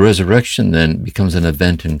is the resurrection then becomes an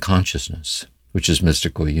event in consciousness, which is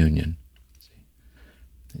mystical union.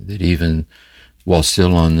 That even while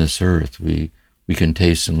still on this earth, we can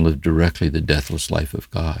taste and live directly the deathless life of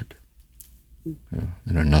God, and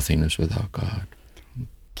our nothingness without God.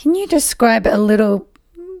 Can you describe a little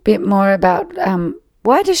bit more about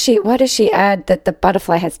why does she add that the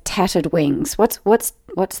butterfly has tattered wings? What's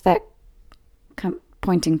that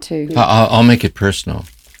pointing to? I'll make it personal.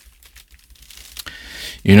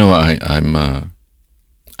 I'm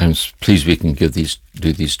pleased we can do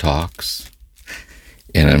these talks,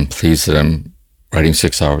 and I'm pleased that I'm writing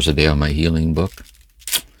 6 hours a day on my healing book.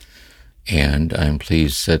 And I'm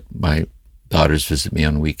pleased that my daughters visit me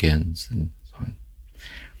on weekends and so on.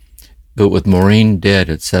 But with Maureen dead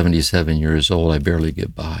at 77 years old, I barely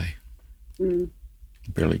get by.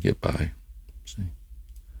 Barely get by. See?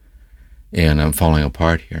 And I'm falling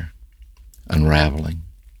apart here, unraveling.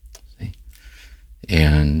 See?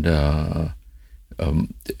 And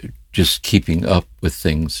just keeping up with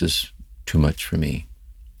things is too much for me.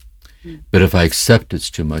 But if I accept it's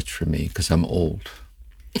too much for me, because I'm old,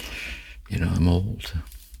 I'm old.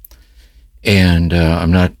 And I'm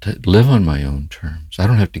not to live on my own terms. I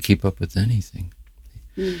don't have to keep up with anything.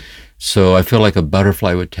 So I feel like a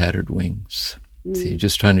butterfly with tattered wings. See,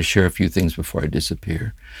 just trying to share a few things before I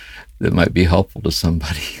disappear that might be helpful to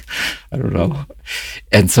somebody. I don't know.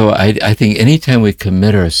 And so I think anytime we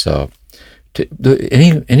commit ourselves,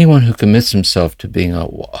 anyone who commits himself to being a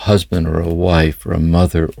husband or a wife or a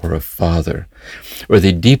mother or a father, or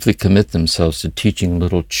they deeply commit themselves to teaching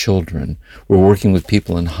little children, or working with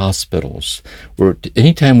people in hospitals, or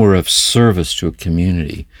anytime we're of service to a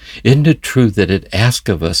community, isn't it true that it asks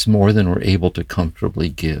of us more than we're able to comfortably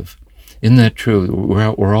give? Isn't that true?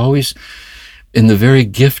 We're always, in the very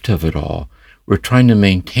gift of it all, we're trying to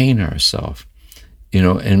maintain ourselves,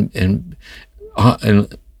 and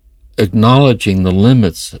acknowledging the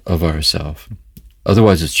limits of ourselves.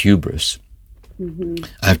 Otherwise, it's hubris.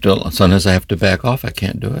 Sometimes I have to back off. I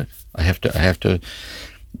can't do it. I have to,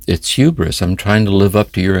 it's hubris. I'm trying to live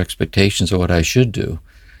up to your expectations of what I should do.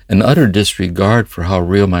 An utter disregard for how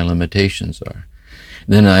real my limitations are.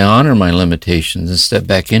 Then I honor my limitations and step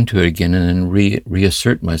back into it again and then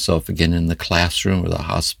reassert myself again in the classroom or the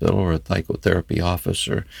hospital or a psychotherapy office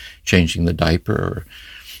or changing the diaper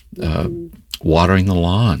or watering the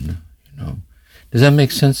lawn. Does that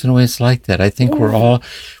make sense in a way? It's like that. I think we're all,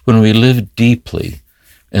 when we live deeply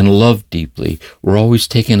and love deeply, we're always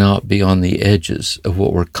taken out beyond the edges of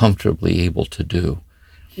what we're comfortably able to do.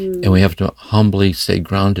 And we have to humbly stay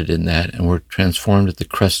grounded in that, and we're transformed at the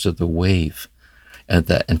crest of the wave. And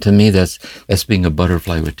to me, that's being a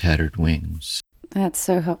butterfly with tattered wings. That's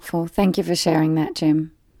so helpful. Thank you for sharing that,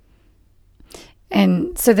 Jim.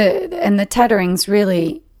 And so the Tatterings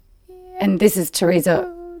really, and this is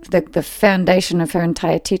Teresa, the foundation of her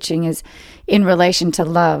entire teaching is in relation to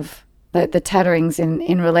love. The Tatterings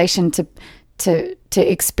in relation to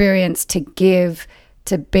experience, to give,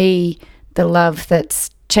 to be the love that's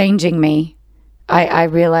changing me. I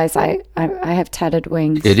realize I have tattered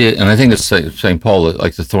wings. It is, and I think it's St. Paul,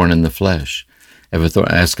 like the thorn in the flesh. Have a thorn,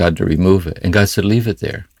 ask God to remove it, and God said, leave it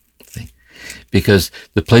there. See? Because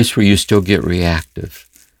the place where you still get reactive,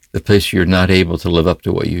 the place where you're not able to live up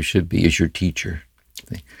to what you should be, is your teacher.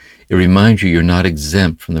 See? It reminds you you're not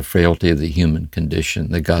exempt from the frailty of the human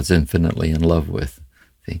condition that God's infinitely in love with,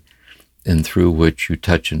 see? And through which you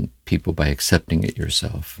touch people by accepting it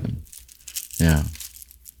yourself. And, yeah.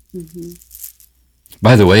 Mm-hmm.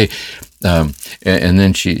 By the way, and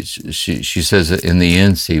then she says that in the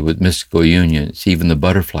end, see, with mystical union, even the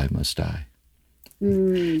butterfly must die.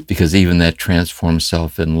 Because even that transformed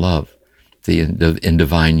self in love, in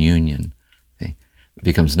divine union, see,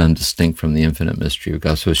 becomes non-distinct from the infinite mystery of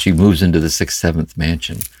God. So as she moves into the sixth, seventh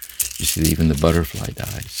mansion, you see that even the butterfly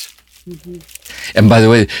dies. Mm-hmm. And by the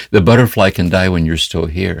way, the butterfly can die when you're still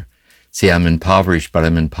here. See, I'm impoverished, but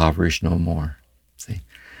I'm impoverished no more. See,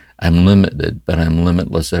 I'm limited, but I'm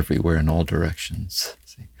limitless everywhere in all directions.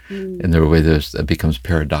 See? And there are ways that becomes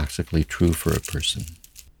paradoxically true for a person.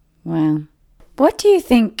 Wow. What do you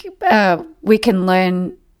think we can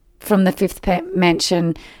learn from the fifth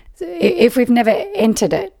mansion if we've never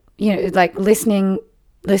entered it? You know, like listening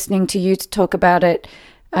to you to talk about it,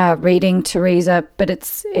 reading Teresa, but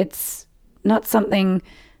it's not something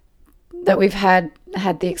that we've had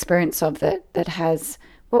the experience of that has.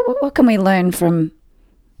 What can we learn from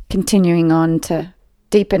continuing on to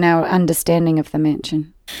deepen our understanding of the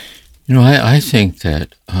mansion? You know, I think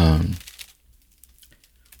that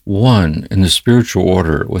one, in the spiritual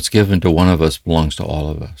order, what's given to one of us belongs to all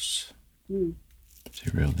of us. See,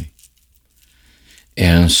 really.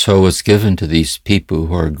 And so what's given to these people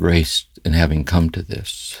who are graced in having come to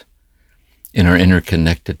this, in our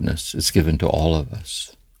interconnectedness, is given to all of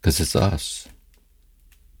us, because it's us.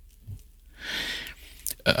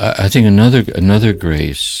 I think another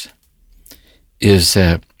grace is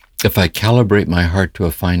that if I calibrate my heart to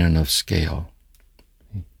a fine enough scale,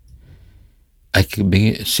 I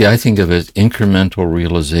think of it as incremental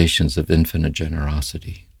realizations of infinite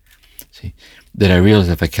generosity. See, that I realize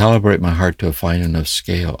if I calibrate my heart to a fine enough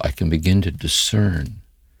scale, I can begin to discern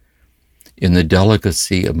in the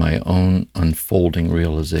delicacy of my own unfolding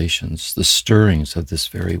realizations, the stirrings of this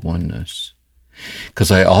very oneness. Because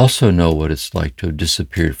I also know what it's like to have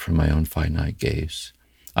disappeared from my own finite gaze.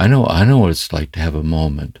 I know what it's like to have a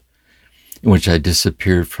moment in which I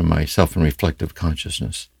disappeared from myself in reflective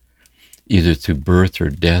consciousness, either through birth or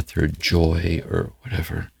death or joy or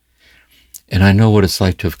whatever. And I know what it's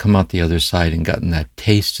like to have come out the other side and gotten that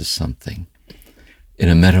taste of something in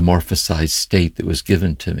a metamorphosized state that was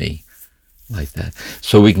given to me like that.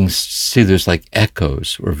 So we can see there's like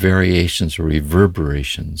echoes or variations or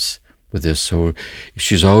reverberations with this. So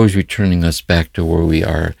she's always returning us back to where we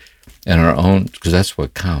are in our own, because that's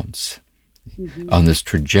what counts, on this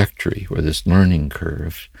trajectory or this learning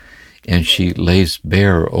curve. And she lays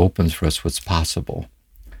bare or opens for us what's possible.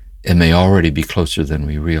 It may already be closer than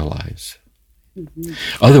we realize.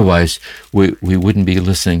 Otherwise, we wouldn't be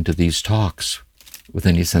listening to these talks with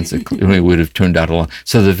any sense of, we would have tuned out along.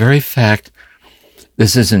 So the very fact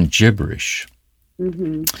this isn't gibberish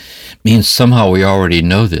means somehow we already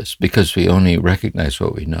know this because we only recognize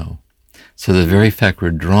what we know. So the very fact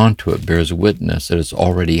we're drawn to it bears witness that it's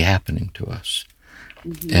already happening to us.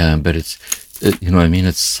 But it's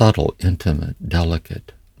subtle, intimate,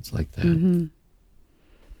 delicate. It's like that.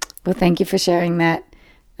 Well, thank you for sharing that.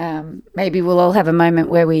 Maybe we'll all have a moment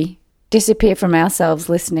where we disappear from ourselves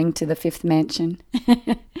listening to the fifth mansion.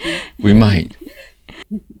 We might.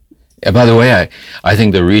 By the way, I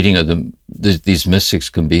think the reading of these mystics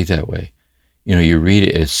can be that way. You know, you read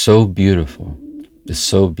it, it's so beautiful. It's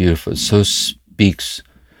so beautiful. It so speaks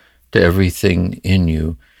to everything in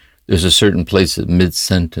you. There's a certain place at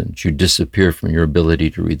mid-sentence, you disappear from your ability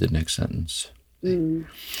to read the next sentence. And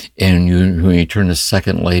when you turn a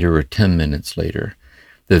second later or 10 minutes later,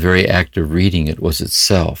 the very act of reading it was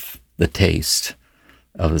itself the taste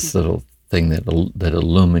of this little thing that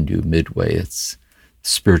illumined you midway. It's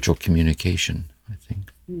spiritual communication, I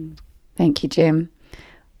think. Thank you, Jim.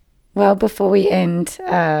 Well, before we end,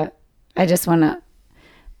 I just want to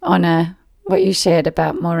honor what you shared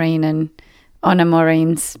about Maureen and honor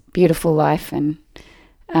Maureen's beautiful life and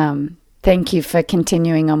Thank you for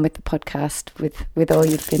continuing on with the podcast with all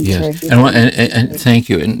you've been through. And thank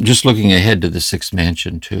you. And just looking ahead to the sixth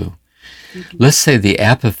mansion too. Let's say the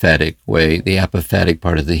apophatic way, the apophatic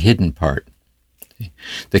part of the hidden part.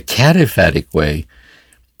 The cataphatic way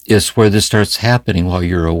is where this starts happening while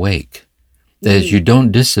you're awake. That is, you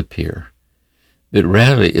don't disappear, but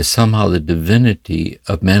rather is somehow the divinity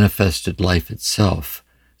of manifested life itself.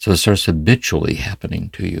 So it starts habitually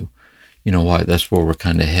happening to you. You know why? That's where we're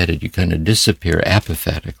kind of headed. You kind of disappear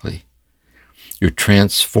apophatically. You're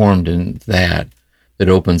transformed in that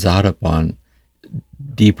opens out upon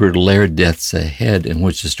deeper layered depths ahead, in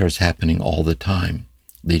which it starts happening all the time,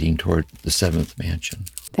 leading toward the seventh mansion.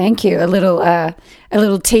 Thank you. A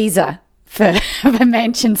little teaser for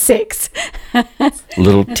Mansion 6.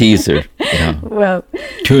 Little teaser. Yeah. Well,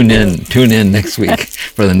 tune in next week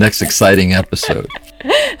for the next exciting episode.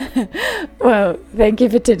 Well, thank you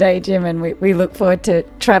for today, Jim, and we look forward to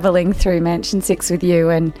traveling through Mansion 6 with you,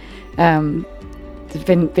 and it's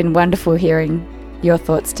been wonderful hearing your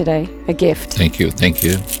thoughts today. A gift. Thank you. Thanks.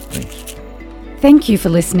 Thank you for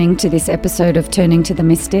listening to this episode of Turning to the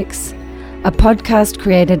Mystics, a podcast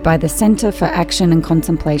created by the Center for Action and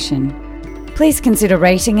Contemplation. Please consider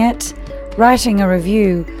rating it, writing a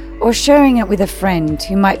review, or sharing it with a friend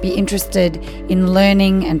who might be interested in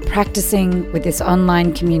learning and practicing with this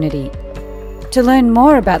online community. To learn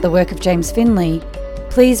more about the work of James Finley,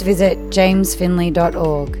 please visit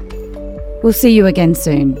jamesfinley.org. We'll see you again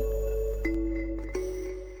soon.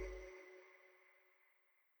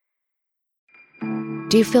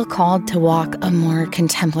 Do you feel called to walk a more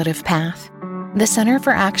contemplative path? The Center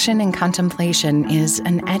for Action and Contemplation is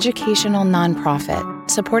an educational nonprofit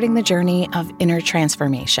supporting the journey of inner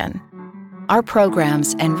transformation. Our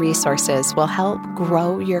programs and resources will help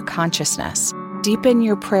grow your consciousness, deepen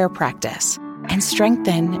your prayer practice, and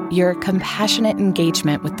strengthen your compassionate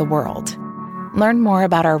engagement with the world. Learn more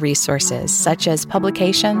about our resources, such as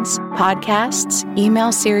publications, podcasts,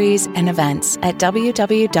 email series, and events at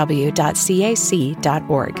www.cac.org.